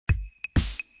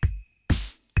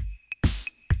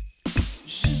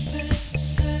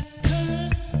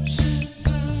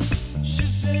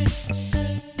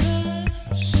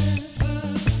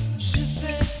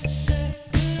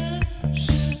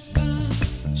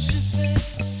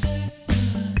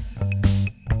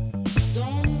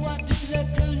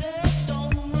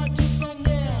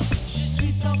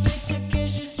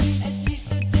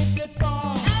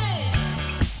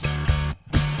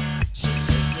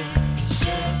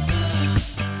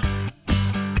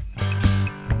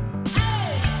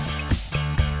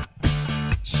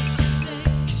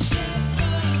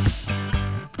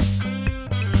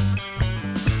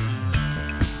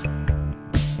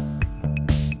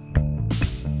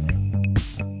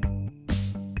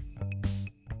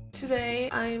today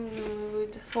I'm in the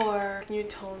mood for nude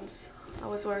tones. I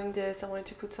was wearing this, I wanted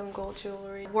to put some gold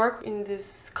jewelry. Work in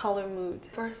this color mood.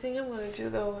 First thing I'm going to do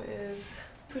though is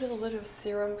put a little bit of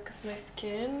serum because my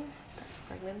skin, that's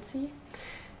pregnancy,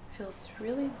 feels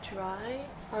really dry.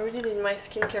 I already did my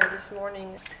skincare this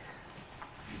morning.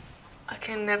 I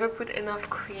can never put enough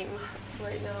cream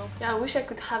right now. Yeah, I wish I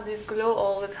could have this glow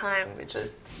all the time. It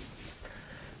just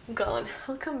gone.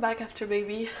 I'll come back after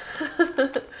baby.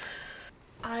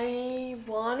 I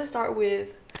want to start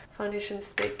with foundation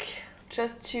stick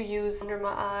just to use under my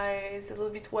eyes, a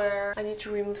little bit where I need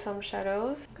to remove some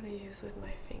shadows. I'm gonna use with my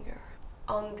finger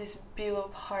on this below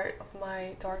part of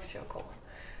my dark circle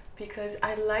because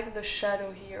I like the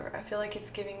shadow here. I feel like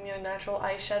it's giving me a natural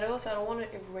eyeshadow, so I don't want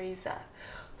to erase that.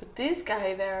 But this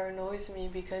guy there annoys me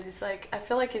because it's like, I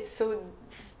feel like it's so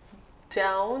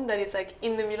down that it's like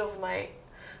in the middle of my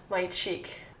cheek.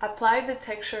 Apply the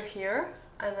texture here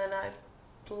and then I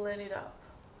blend it up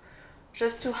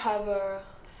just to have a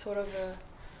sort of a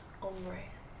ombre.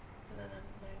 And then I'm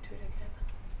going to do it again.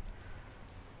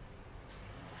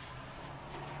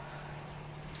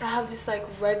 I have this like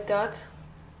red dot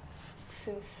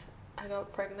since I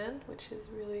got pregnant, which is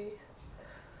really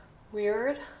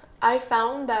weird. I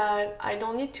found that I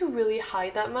don't need to really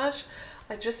hide that much.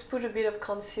 I just put a bit of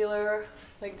concealer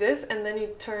like this and then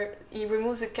it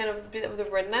removes a kind of bit of the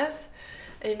redness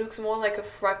and it looks more like a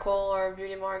freckle or a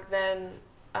beauty mark than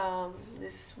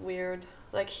this weird,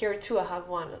 like here too I have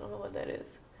one, I don't know what that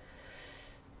is.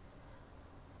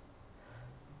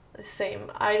 The same.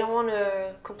 I don't want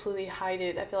to completely hide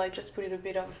it. I feel like just put a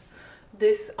bit of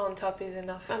this on top is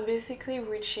enough. I'm basically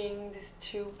reaching these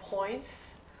 2 points,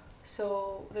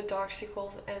 so the dark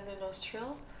circles and the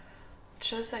nostril.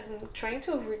 Just like I'm trying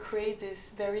to recreate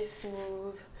this very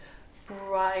smooth,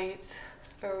 bright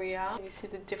area. You see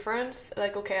the difference?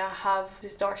 Like, okay, I have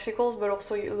these dark circles, but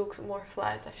also it looks more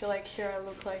flat. I feel like here I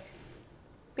look like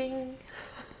bing.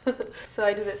 So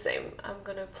I do the same. I'm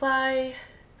gonna apply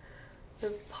the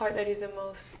part that is the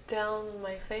most down on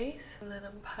my face, and then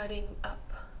I'm patting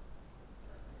up.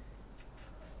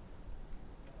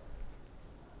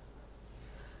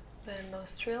 Then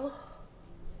nostril.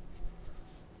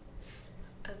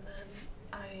 And then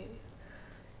I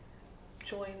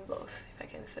join both, if I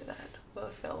can say that,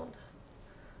 both down.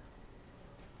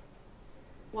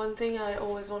 One thing I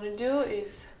always want to do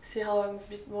is see how I'm a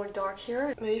bit more dark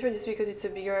here. Maybe for this, because it's a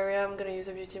bigger area, I'm gonna use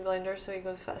a beauty blender so it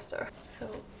goes faster. So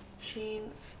chin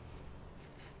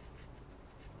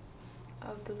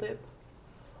of the lip.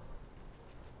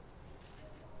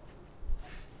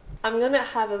 I'm gonna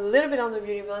have a little bit on the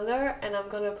beauty blender and I'm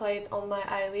gonna apply it on my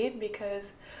eyelid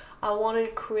because I want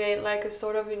to create like a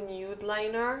sort of a nude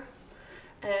liner,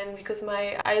 and because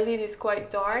my eyelid is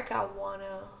quite dark, I want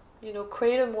to, you know,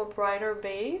 create a more brighter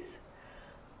base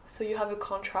so you have a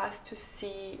contrast to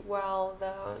see well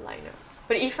the liner.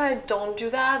 But if I don't do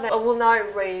that, then I will now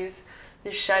erase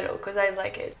this shadow because I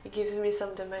like it. It gives me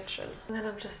some dimension. And then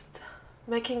I'm just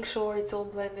making sure it's all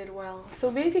blended well. So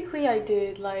basically I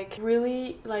did like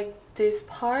really like this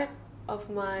part of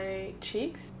my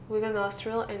cheeks with a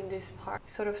nostril and this part,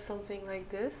 sort of something like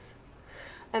this,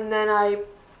 and then I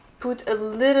put a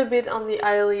little bit on the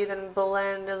eyelid and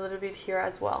blend a little bit here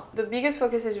as well. The biggest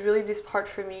focus is really this part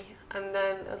for me, and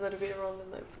then a little bit around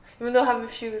the lip. Even though I have a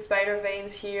few spider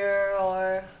veins here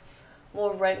or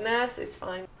more redness, it's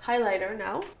fine. Highlighter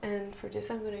now, and for this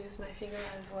I'm going to use my finger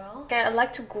as well. Okay, I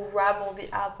like to grab all the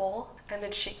apple and the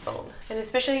cheekbone, and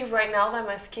especially right now that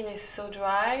my skin is so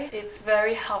dry, it's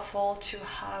very helpful to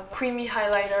have a creamy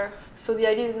highlighter. So the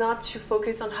idea is not to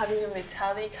focus on having a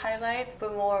metallic highlight,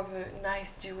 but more of a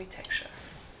nice dewy texture.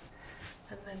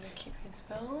 And then the Cupid's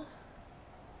bow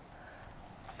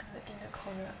and the inner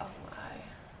corner of my eye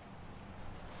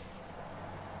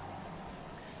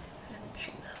and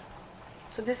chin.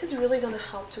 So this is really gonna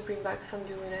help to bring back some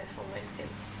dewiness on my skin.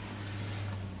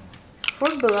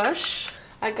 For blush,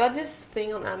 I got this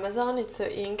thing on Amazon. It's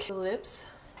a ink lips,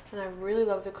 and I really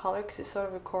love the color because it's sort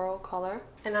of a coral color.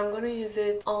 And I'm gonna use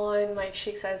it on my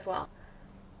cheeks as well.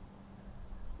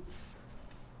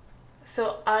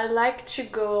 So I like to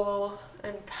go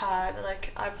and pat,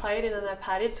 like I apply it and then I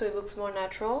pat it so it looks more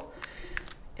natural.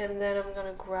 And then I'm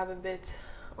gonna grab a bit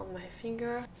on my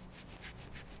finger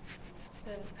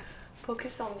and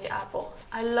focus on the apple.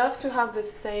 I love to have the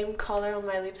same color on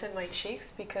my lips and my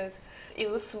cheeks because it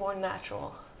looks more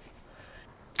natural.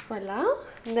 Voila.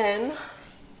 Then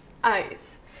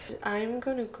eyes. I'm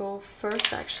gonna go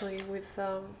first actually with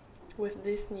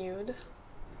this nude.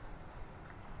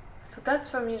 So that's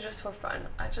for me just for fun.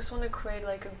 I just want to create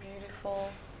like a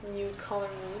beautiful nude color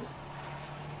mood.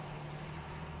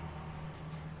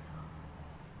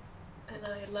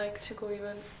 And I like to go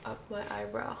even up my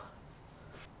eyebrow.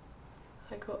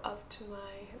 I go up to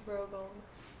my brow bone.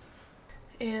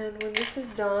 And when this is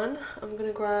done, I'm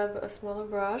gonna grab a smaller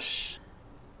brush.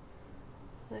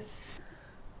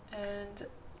 And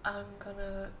I'm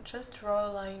gonna just draw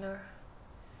a liner.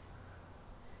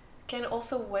 You can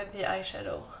also wet the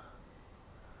eyeshadow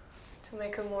to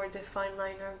make a more defined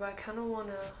liner, but I kind of want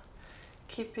to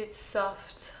keep it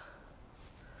soft.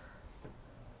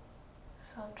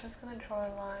 So I'm just gonna draw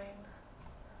a line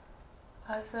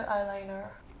as the eyeliner.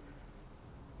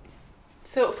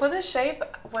 So for the shape,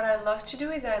 what I love to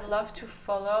do is I love to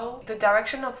follow the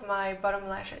direction of my bottom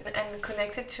lashes and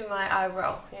connect it to my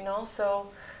eyebrow, you know?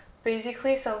 So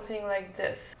basically something like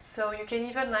this. So you can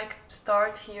even like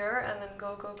start here and then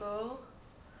go,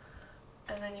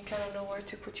 and then you kind of know where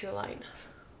to put your line.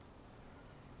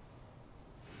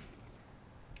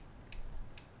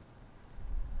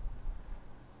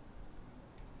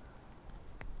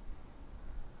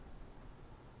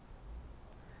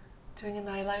 Doing an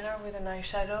eyeliner with an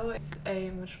eyeshadow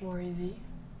is much more easy.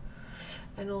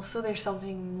 And also there's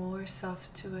something more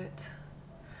soft to it.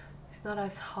 It's not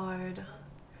as hard.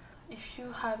 If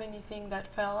you have anything that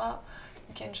fell out,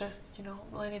 you can just, you know,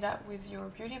 blend it out with your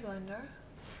beauty blender.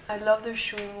 I love the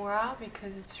Shu Uemura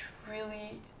because it's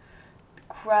really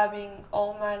grabbing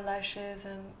all my lashes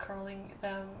and curling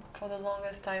them for the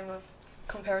longest time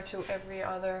compared to every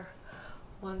other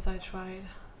ones I tried.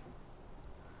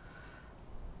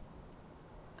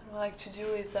 What I like to do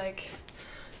is like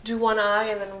do one eye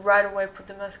and then right away put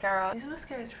the mascara. This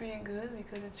mascara is pretty good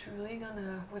because it's really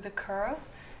gonna, with the curve,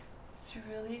 it's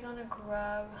really gonna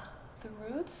grab the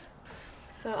roots.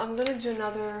 So I'm gonna do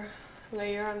another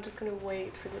layer. I'm just gonna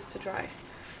wait for this to dry.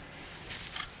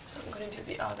 So I'm gonna do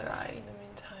the other eye in the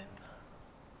meantime.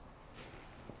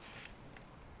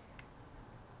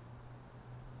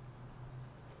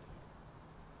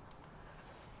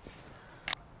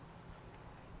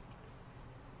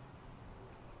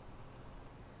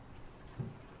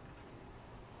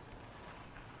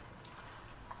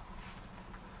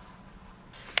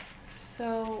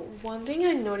 So one thing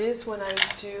I notice when I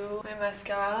do my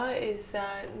mascara is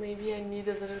that maybe I need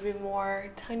a little bit more,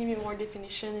 tiny bit more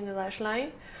definition in the lash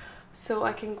line. So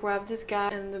I can grab this guy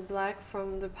and the black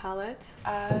from the palette,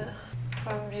 add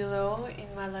from below in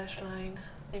my lash line.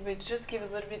 But just give a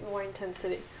little bit more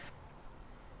intensity.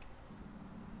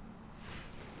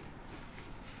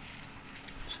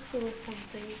 Just a little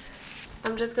something.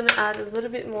 I'm just gonna add a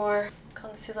little bit more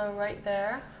concealer right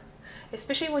there.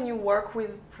 Especially when you work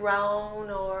with brown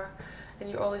and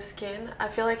your olive skin, I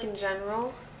feel like in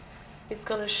general it's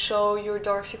gonna show your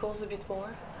dark circles a bit more.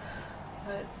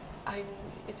 But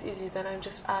it's easy, then I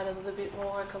just add a little bit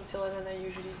more concealer than I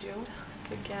usually do.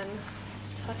 Again,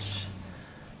 touch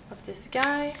of this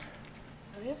guy.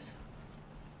 Lips.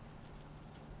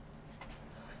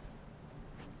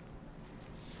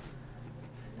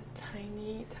 And a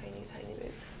tiny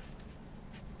bit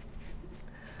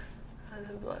as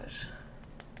a blush.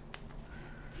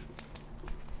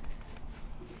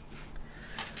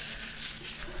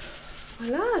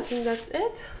 Voila, I think that's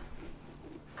it.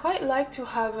 Quite like to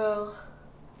have a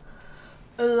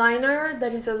liner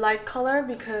that is a light color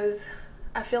because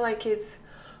I feel like it's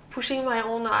pushing my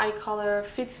own eye color,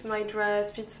 fits my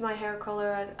dress, fits my hair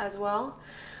color as well.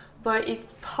 But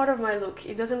it's part of my look.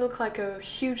 It doesn't look like a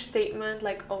huge statement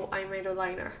like, oh, I made a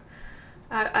liner.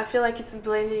 I feel like it's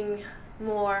blending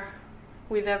more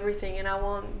with everything and I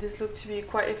want this look to be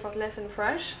quite effortless and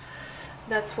fresh.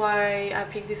 That's why I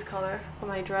picked this color for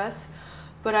my dress.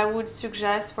 But I would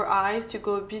suggest for eyes to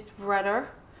go a bit redder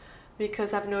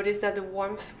because I've noticed that the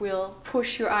warmth will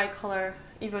push your eye color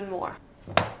even more.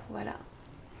 Voila.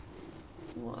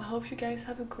 Well, I hope you guys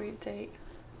have a great day.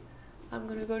 I'm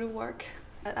gonna go to work.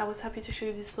 I was happy to show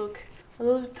you this look. A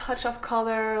little touch of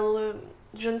color, a little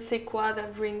je ne sais quoi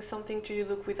that brings something to your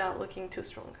look without looking too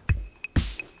strong.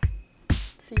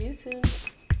 See you soon.